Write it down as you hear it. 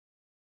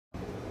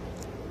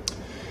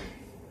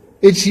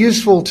it's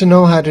useful to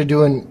know how to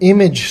do an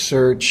image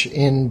search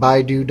in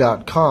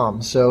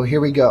baidu.com. So here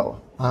we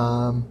go.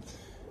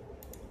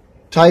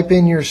 Type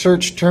in your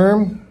search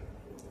term,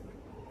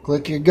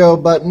 click your go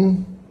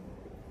button,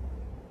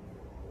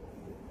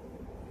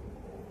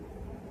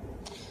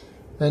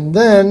 and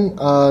then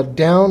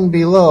down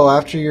below,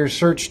 after your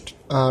search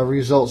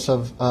results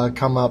have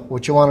come up,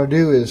 what you want to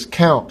do is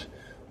count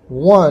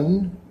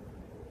 1,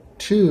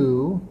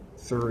 2,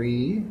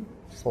 3,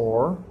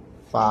 4,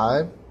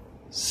 5,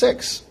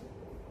 6.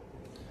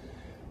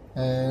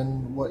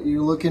 And what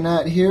you're looking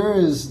at here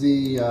is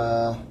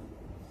the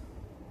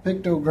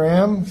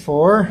pictogram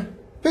for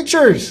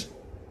pictures.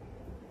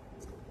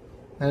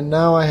 And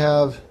now I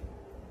have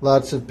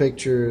lots of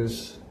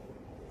pictures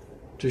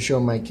to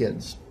show my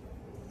kids.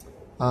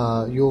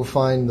 You'll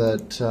find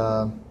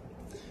that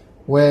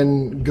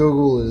when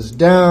Google is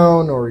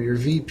down or your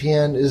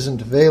VPN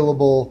isn't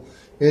available,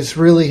 it's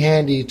really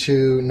handy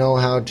to know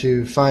how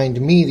to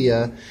find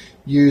media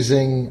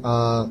using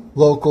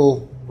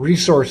local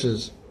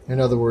resources. In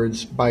other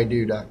words,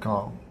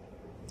 baidu.com.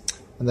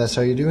 And that's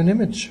how you do an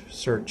image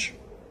search.